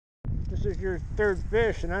This is your third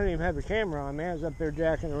fish, and I didn't even have a camera on, man. I was up there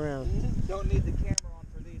jacking around. Don't need the camera on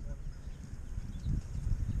for these ones.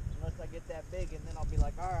 Unless I get that big, and then I'll be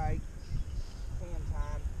like, all right, cam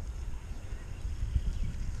time.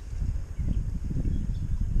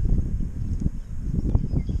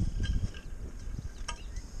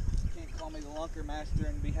 Can't call me the Lunker master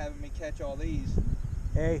and be having me catch all these.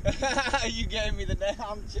 Hey. You gave me the name.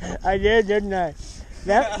 I did, didn't I?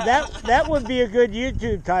 That would be a good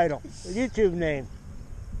YouTube title, a YouTube name.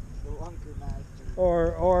 The Lunker master.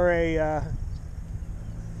 Or a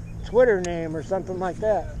Twitter name or something like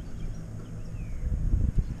that.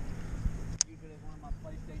 Usually one of my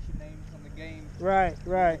PlayStation names on the game. Right.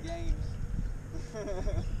 The games.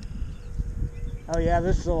 Oh yeah,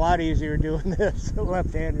 this is a lot easier doing this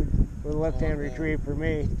left-handed with a left-hand retrieve for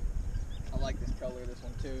me. I like this color, this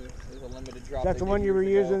one too. There's a limited drop. That's the one you were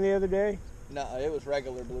using the other day? No, it was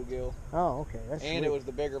regular bluegill. Oh, okay. That's and sweet. It was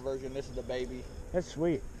the bigger version. This is the baby. That's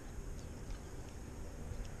sweet.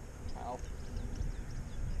 Ow.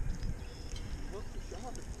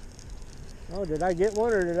 Oh, did I get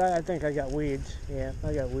one or did I? I think I got weeds. Yeah,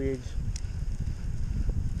 I got weeds.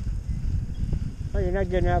 Oh, you're not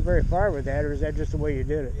getting out very far with that, or is that just the way you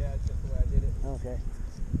did it? Yeah, it's just the way I did it. Okay.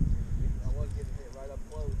 I was getting hit right up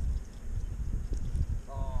close.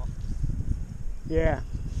 Oh. Yeah.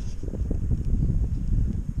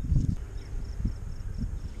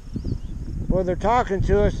 Well, they're talking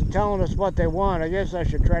to us and telling us what they want. I guess I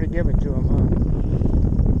should try to give it to them, huh?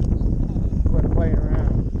 Quit playing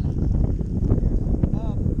around.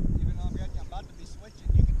 Even though I'm about to be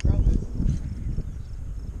switching, you can throw it.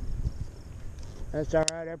 That's all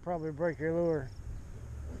right. That'd probably break your lure.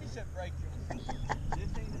 You should break yours. This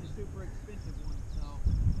ain't a super expensive one, so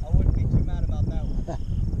I wouldn't be too mad about that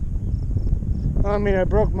one. I mean, I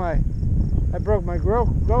broke my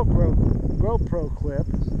GoPro clip.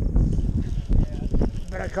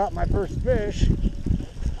 But I caught my first fish.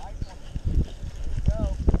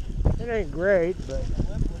 It ain't great, but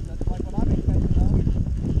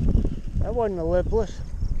that wasn't a lipless.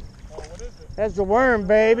 Oh, what is it? That's the worm,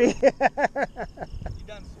 baby. You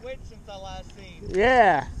done switched since I last seen.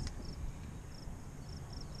 Yeah.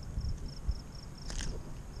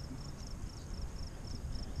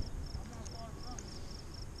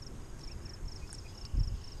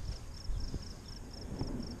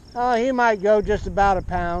 Oh, he might go just about a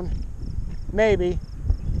pound. Maybe.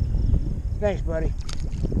 Thanks, buddy.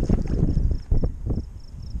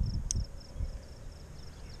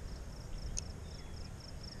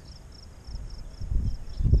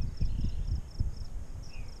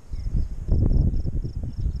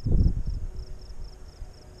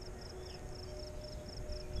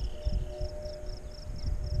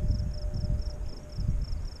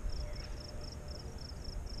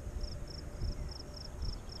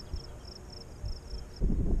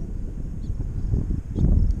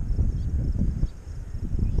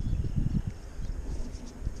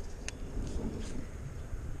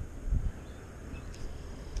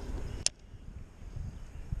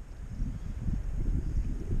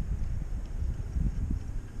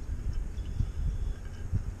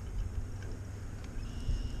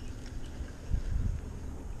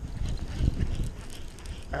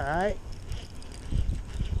 All right.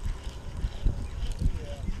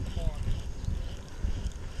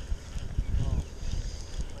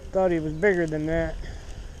 Thought he was bigger than that.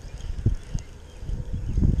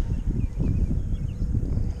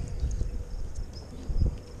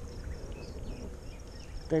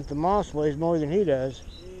 I think the moss weighs more than he does.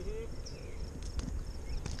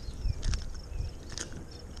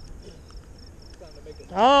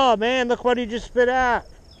 Oh man, look what he just spit out.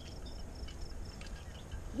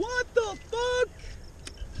 What the fuck?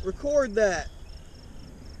 Record that.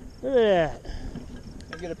 Look at that.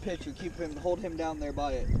 I'll get a picture. Hold him down there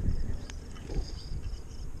by it.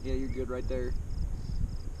 Yeah, you're good right there.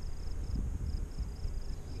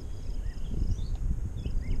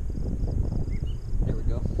 There we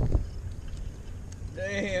go.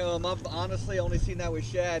 Damn, I've honestly only seen that with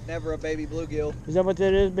shad, never a baby bluegill. Is that what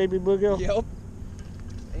that is, baby bluegill? Yep.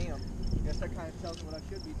 Damn. Guess that kind of tells me what I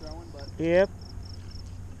should be throwing, but. Yep.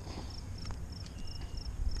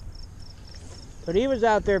 But he was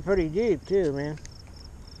out there pretty deep too, man.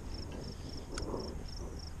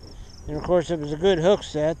 And of course it was a good hook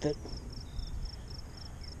set that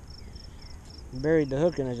buried the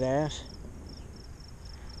hook in his ass.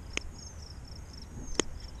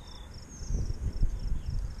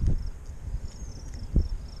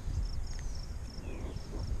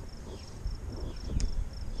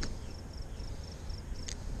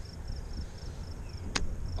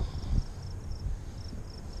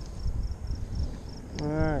 All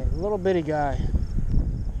right. guy, little bitty guy.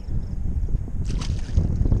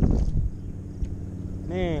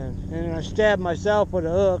 Man, and I stabbed myself with a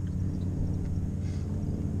hook.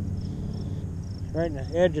 Right in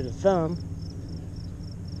the edge of the thumb.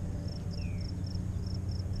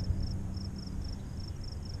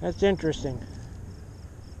 That's interesting.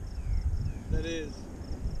 That is.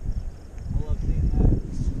 I love seeing that.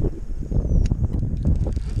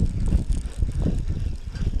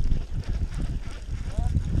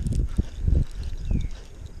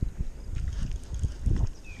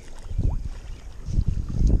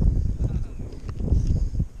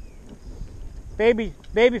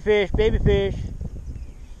 Baby fish, baby fish.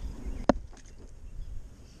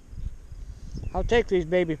 I'll take these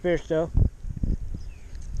baby fish though.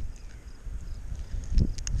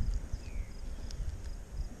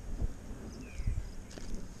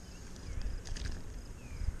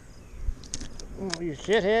 Oh, you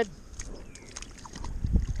shithead.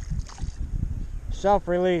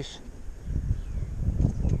 Self-release.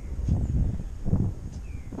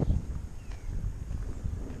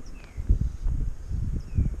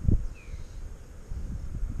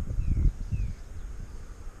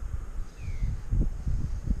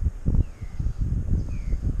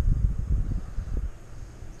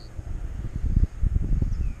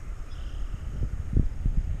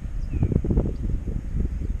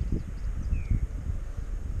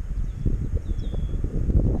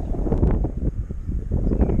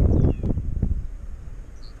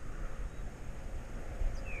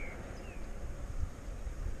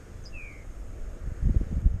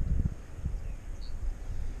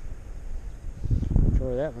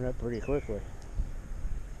 Tore that one up pretty quickly.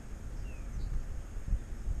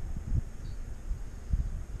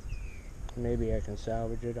 Maybe I can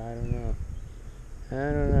salvage it, I don't know. I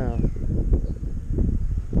don't know.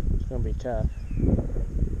 It's gonna be tough.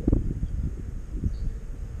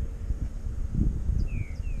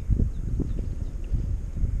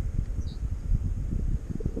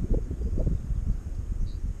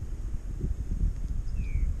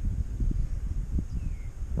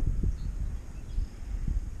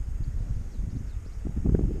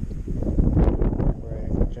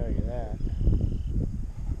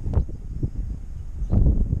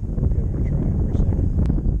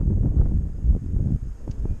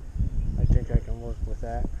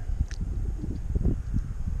 That.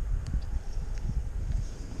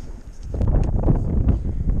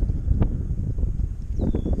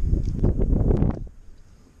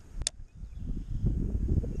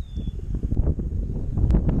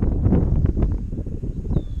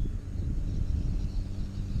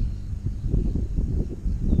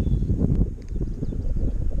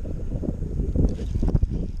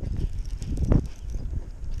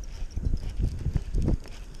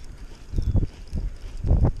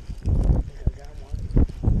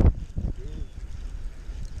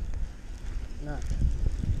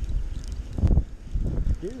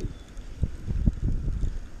 Dude.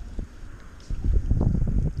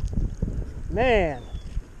 Man,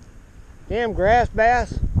 damn grass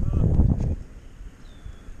bass.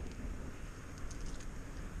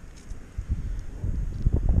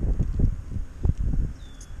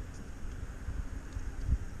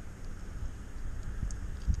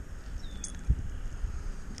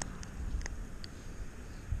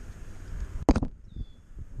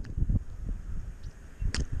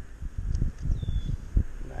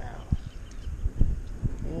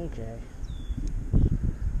 Okay.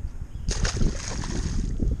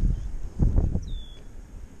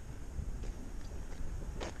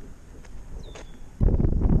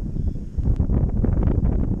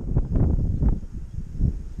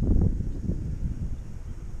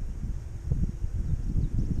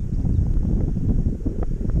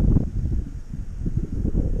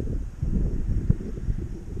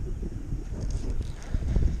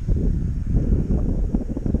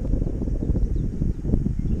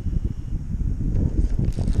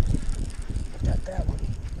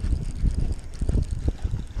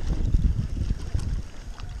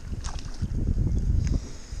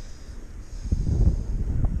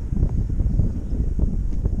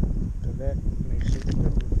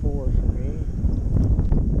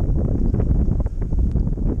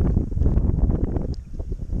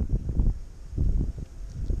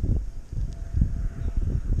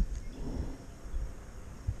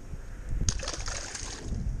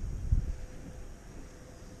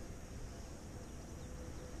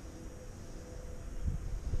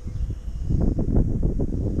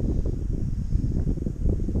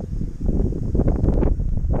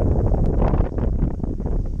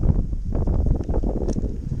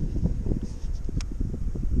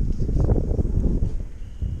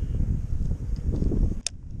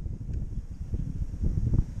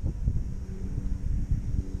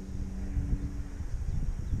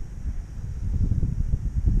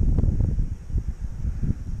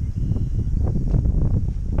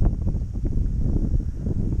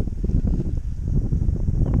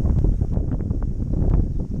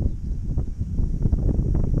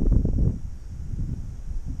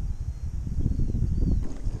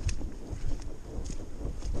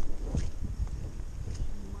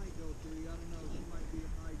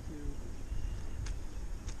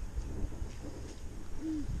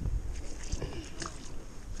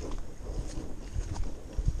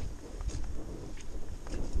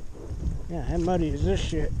 Yeah, how muddy is this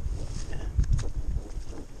shit?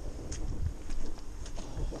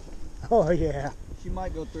 Oh yeah. She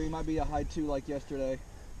might go 3, might be a high 2 like yesterday.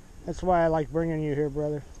 That's why I like bringing you here,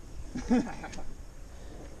 brother.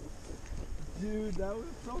 Dude, that was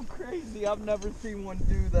so crazy. I've never seen one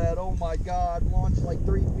do that. Oh my God, launch like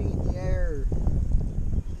 3 feet in the air.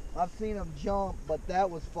 I've seen them jump, but that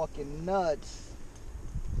was fucking nuts.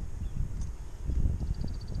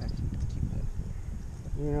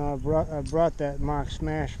 You know, I brought that mock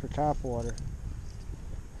smash for topwater.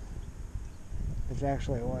 That's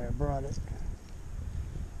actually why I brought it.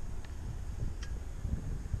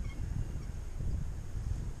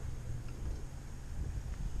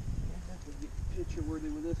 I have to get picture worthy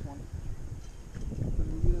with this one.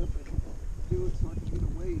 Better get up and do it so I can get a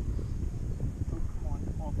weight. Oh, come on,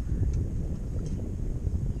 off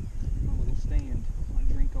my little stand. My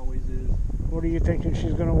drink always is. What are you thinking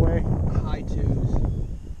she's gonna weigh? High 2s.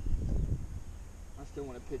 I still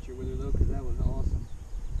want a picture with her though, because that was awesome.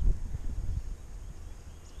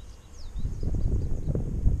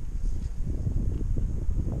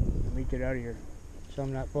 Let me get out of here, so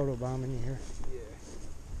I'm not photobombing you here. Yeah.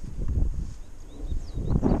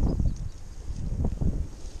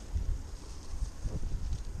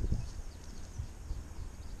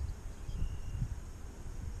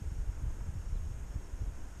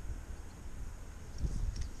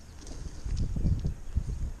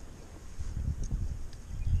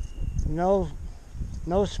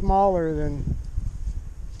 No smaller than.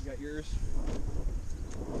 You got yours?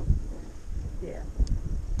 Yeah.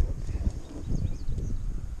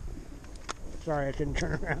 Sorry, I couldn't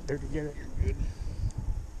turn around there to get it. You're good.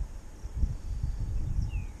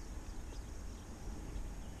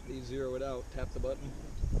 You zero it out, tap the button.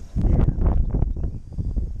 Yeah.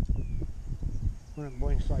 When it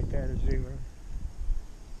blinks like that, it's 0.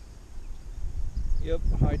 Yep,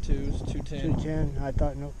 high 2s, 210. 210. I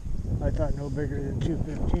thought no bigger than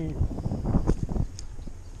 215.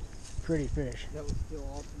 Pretty fish. That was still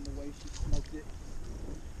awesome the way she smoked it.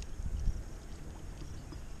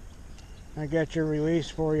 I got your release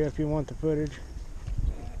for you if you want the footage.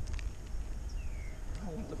 I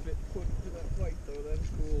want the foot to that fight though, that's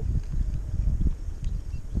cool.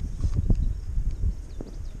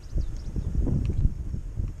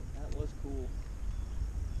 That was cool.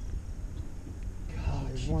 God,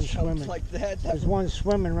 There's she one jumped swimming. like that. There's one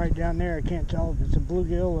swimming right down there. I can't tell if it's a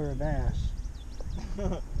bluegill or a bass.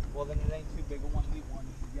 Well, then it ain't too big a 1v1.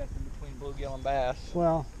 You're guessing between bluegill and bass.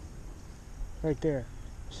 Well, right there.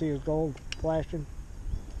 See his gold flashing?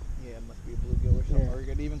 Yeah, it must be a bluegill or something. Yeah. Or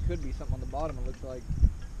it even could be something on the bottom, it looks like.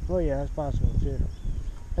 Oh yeah, that's possible too.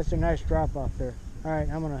 That's a nice drop off there. Alright,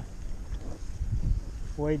 I'm gonna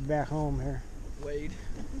wade back home here. Wade.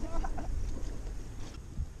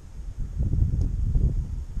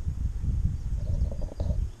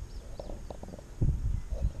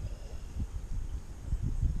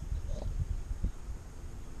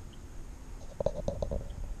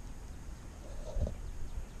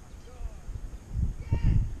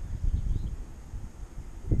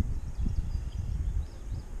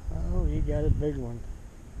 Oh, you got a big one.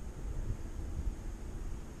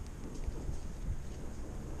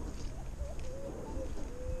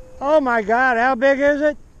 Oh my God, how big is it?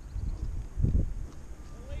 At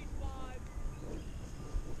least 5.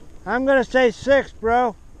 I'm gonna say 6,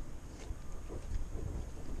 bro.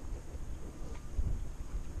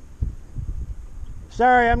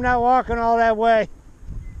 Sorry, I'm not walking all that way.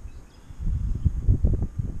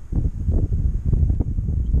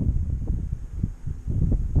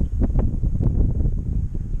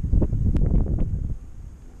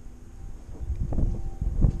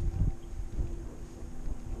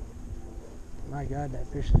 My God, that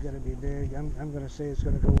fish is gonna be big. I'm gonna say it's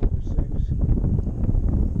gonna go over 6.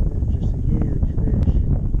 It's just a huge fish.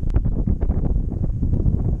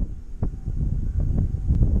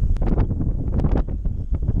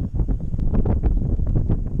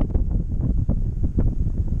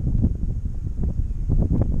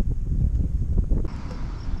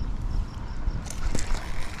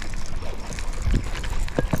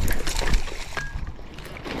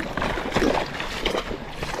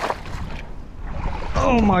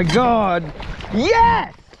 Oh my God!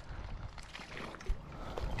 Yes!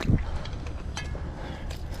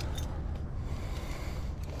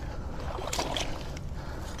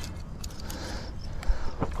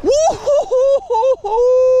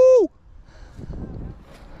 Woo-hoo-hoo-hoo-hoo!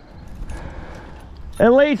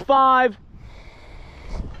 At least 5.